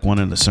God, like one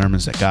of the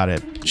sermons that God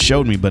had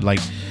showed me. But like,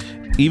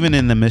 even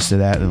in the midst of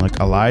that, and like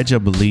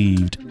Elijah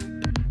believed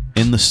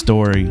in the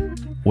story,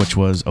 which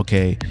was,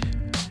 okay,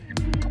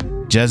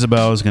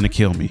 Jezebel is going to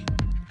kill me,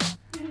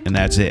 and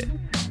that's it.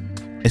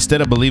 Instead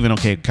of believing,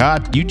 okay,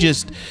 God,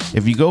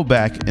 if you go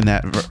back in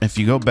that,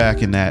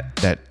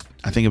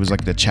 I think it was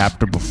like the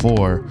chapter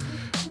before,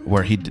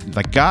 where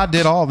God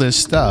did all this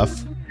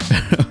stuff.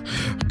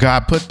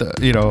 God put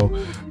he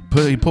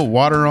put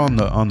water on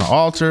the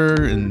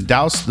altar and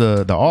doused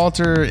the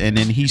altar, and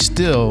then he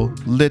still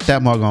lit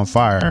that mug on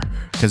fire,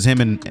 because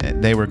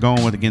they were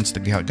going against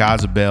the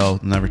gods of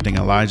Baal and everything.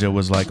 Elijah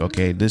was like,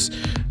 okay,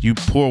 you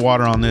pour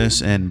water on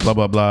this and blah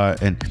blah blah,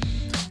 and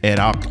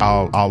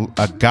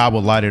God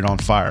will light it on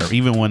fire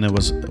even when it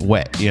was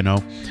wet,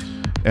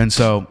 And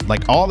so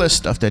like all this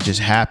stuff that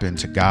just happened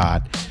to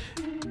God,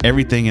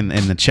 everything in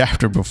the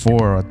chapter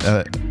before,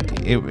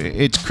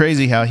 it's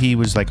crazy how he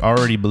was like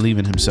already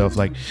believing himself,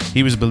 like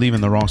he was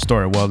believing the wrong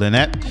story. Well,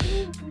 then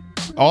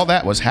all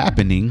that was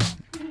happening,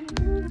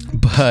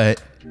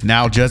 but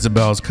now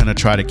Jezebel's gonna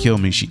try to kill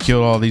me. She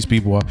killed all these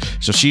people,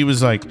 so she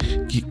was like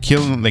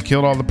they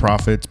killed all the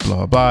prophets,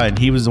 blah blah, and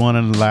he was one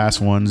of the last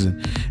ones,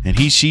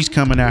 and she's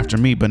coming after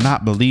me, but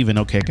not believing,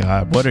 okay,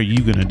 God, what are you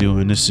gonna do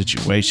in this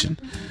situation?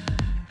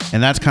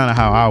 And that's kind of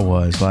how I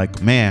was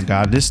like, man,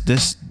 God,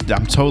 this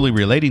I'm totally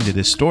relating to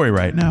this story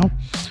right now,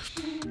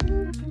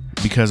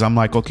 because I'm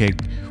like, okay,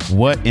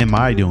 what am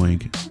I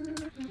doing?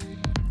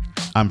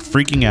 I'm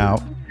freaking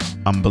out.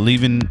 I'm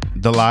believing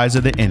the lies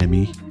of the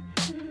enemy,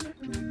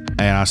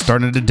 and I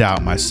started to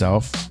doubt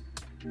myself,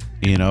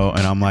 and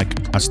I'm like,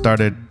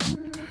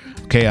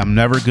 okay, I'm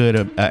never good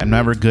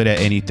at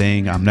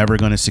anything. I'm never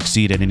going to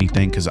succeed at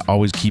anything, because I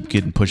always keep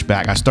getting pushed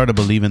back. I started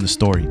believing the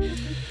story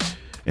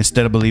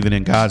instead of believing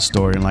in God's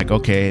story, and like,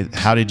 okay,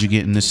 how did you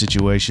get in this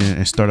situation?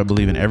 And started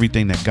believing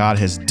everything that God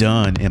has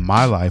done in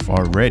my life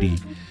already.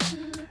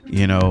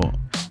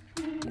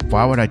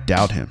 Why would I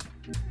doubt him?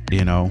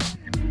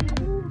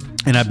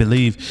 And I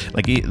believe,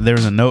 like,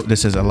 there's a note that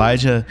says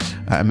Elijah.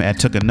 I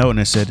took a note and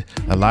it said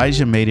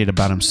Elijah made it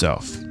about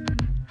himself.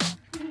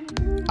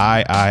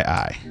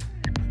 I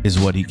is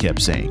what he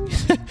kept saying.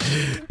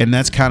 And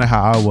that's kind of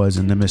how I was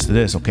in the midst of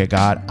this. Okay,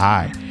 God,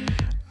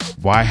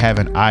 why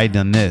haven't I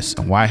done this?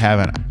 And why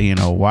haven't,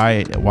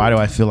 why do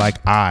I feel like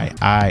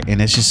I, and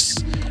it's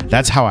just,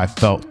 that's how I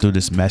felt through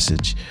this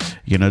message,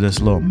 this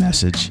little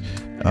message.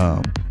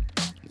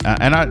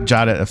 And I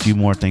jotted a few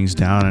more things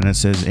down, and it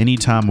says,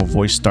 anytime a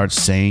voice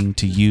starts saying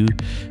to you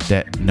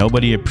that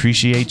nobody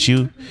appreciates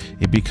you,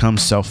 it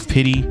becomes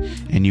self-pity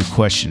and you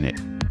question it.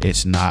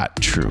 It's not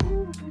true.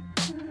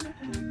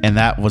 And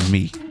that was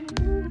me.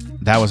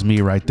 That was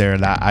me right there.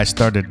 That I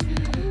started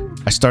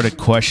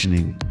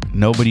questioning.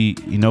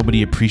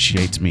 Nobody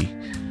appreciates me.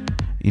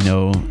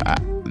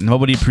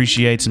 Nobody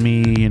appreciates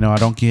me. I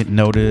don't get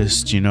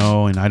noticed,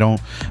 and I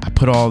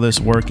put all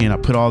this work in. I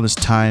put all this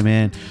time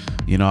in.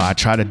 I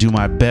try to do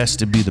my best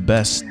to be the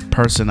best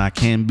person I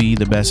can be,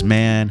 the best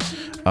man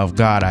of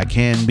God I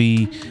can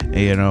be,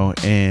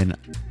 and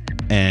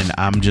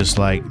I'm just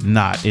like, I'm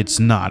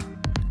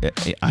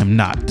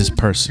not this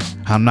person.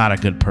 I'm not a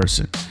good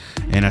person.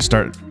 And I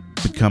start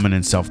becoming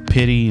in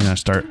self-pity, and I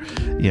start,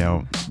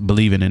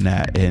 believing in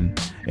that. And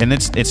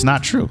it's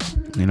not true.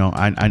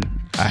 I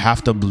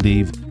have to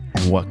believe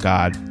on what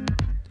God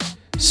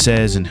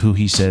says and who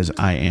he says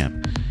I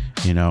am.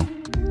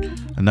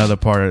 Another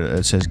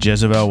part says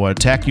Jezebel will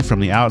attack you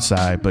from the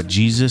outside, but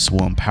Jesus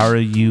will empower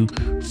you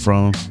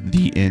from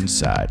the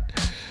inside.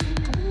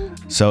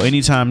 So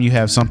anytime you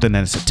have something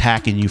that's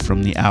attacking you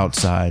from the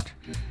outside,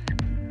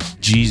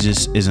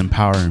 Jesus is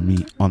empowering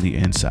me on the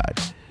inside.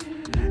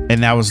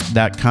 And that was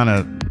that kind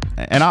of,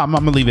 and I'm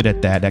gonna leave it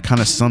at that. That kind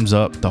of sums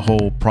up the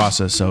whole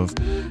process of,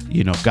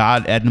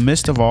 God, in the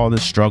midst of all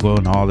this struggle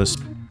and all this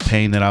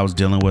pain that I was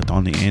dealing with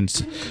on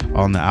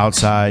the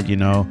outside,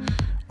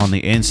 on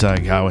the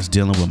inside, God was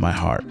dealing with my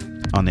heart.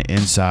 On the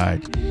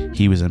inside,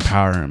 he was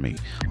empowering me.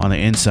 On the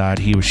inside,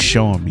 he was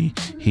showing me.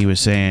 He was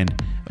saying,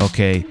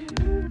 okay,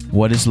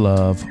 what is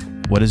love?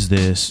 What is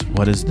this?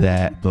 What is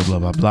that? Blah, blah,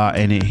 blah, blah.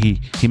 And he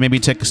made me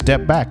take a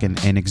step back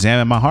and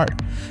examine my heart,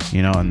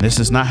 and this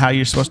is not how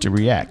you're supposed to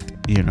react,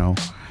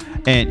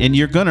 and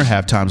you're going to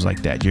have times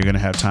like that. You're going to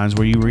have times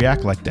where you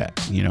react like that,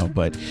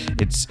 but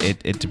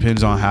it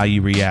depends on how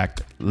you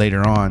react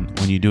later on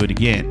when you do it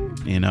again,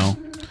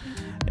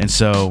 And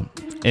so,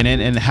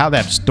 and how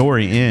that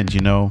story ends,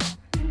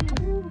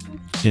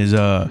 is,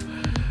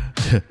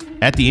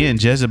 at the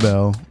end,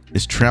 Jezebel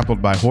is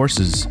trampled by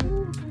horses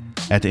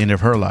at the end of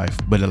her life,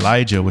 but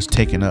Elijah was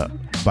taken up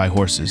by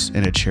horses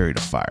in a chariot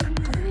of fire.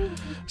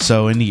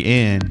 So in the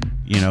end,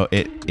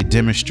 it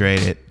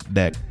demonstrated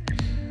that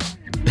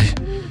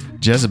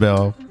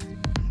Jezebel,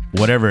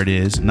 whatever it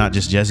is, not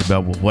just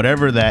Jezebel, but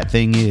whatever that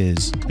thing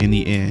is, in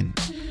the end,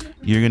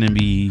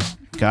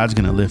 God's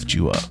going to lift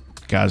you up.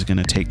 God's going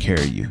to take care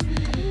of you.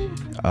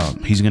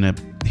 He's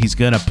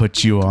going to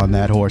put you on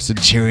that horse, a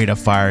chariot of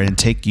fire, and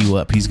take you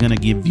up. He's going to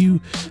give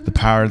you the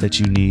power that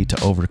you need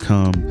to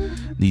overcome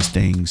these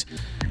things.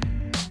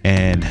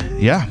 And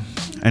yeah.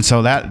 And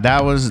so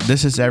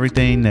this is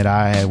everything that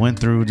I went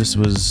through.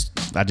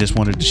 I just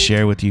wanted to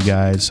share with you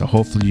guys. So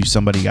hopefully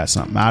somebody got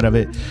something out of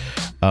it.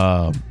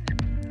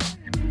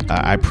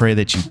 I pray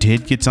that you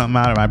did get something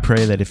out of it. I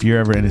pray that if you're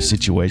ever in a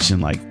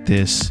situation like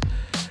this,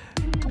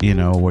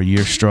 where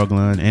you're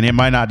struggling, and it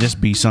might not just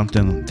be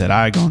something that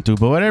I gone through,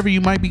 but whatever you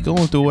might be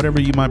going through,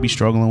 whatever you might be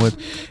struggling with,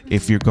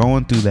 if you're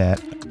going through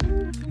that,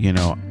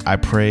 I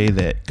pray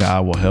that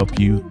God will help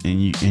you,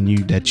 and you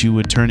that you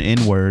would turn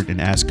inward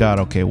and ask God,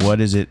 okay, what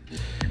is it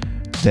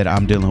that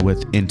I'm dealing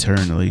with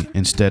internally,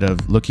 instead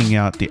of looking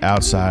out the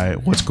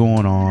outside, what's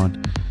going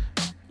on,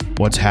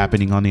 what's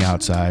happening on the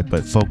outside,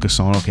 but focus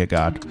on, okay,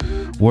 God,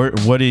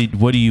 what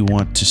do you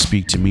want to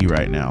speak to me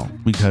right now?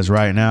 Because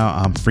right now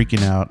I'm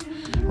freaking out.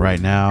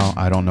 Right now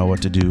I don't know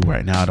what to do.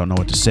 Right now I don't know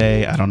what to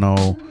say. I don't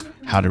know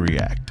how to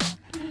react.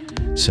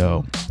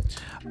 So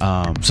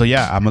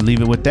yeah, I'm gonna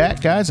leave it with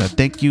that, guys. I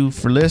thank you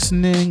for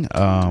listening.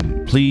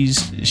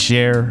 Please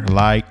share,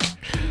 like,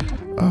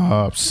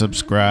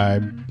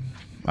 subscribe.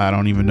 I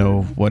don't even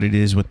know what it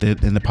is in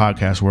the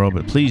podcast world,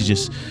 but please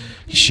just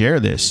share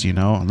this,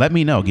 let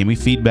me know, give me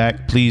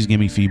feedback. Please give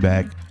me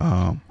feedback.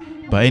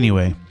 But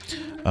anyway,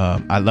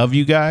 I love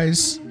you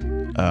guys.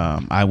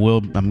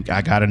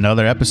 I got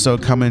another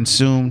episode coming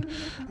soon.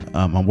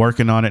 I'm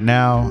working on it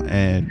now,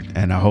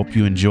 and I hope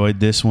you enjoyed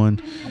this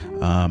one.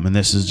 And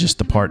this is just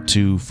the part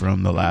 2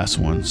 from the last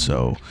one.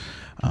 So,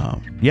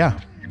 yeah,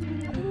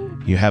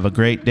 you have a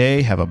great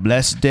day. Have a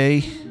blessed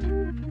day.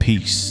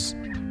 Peace.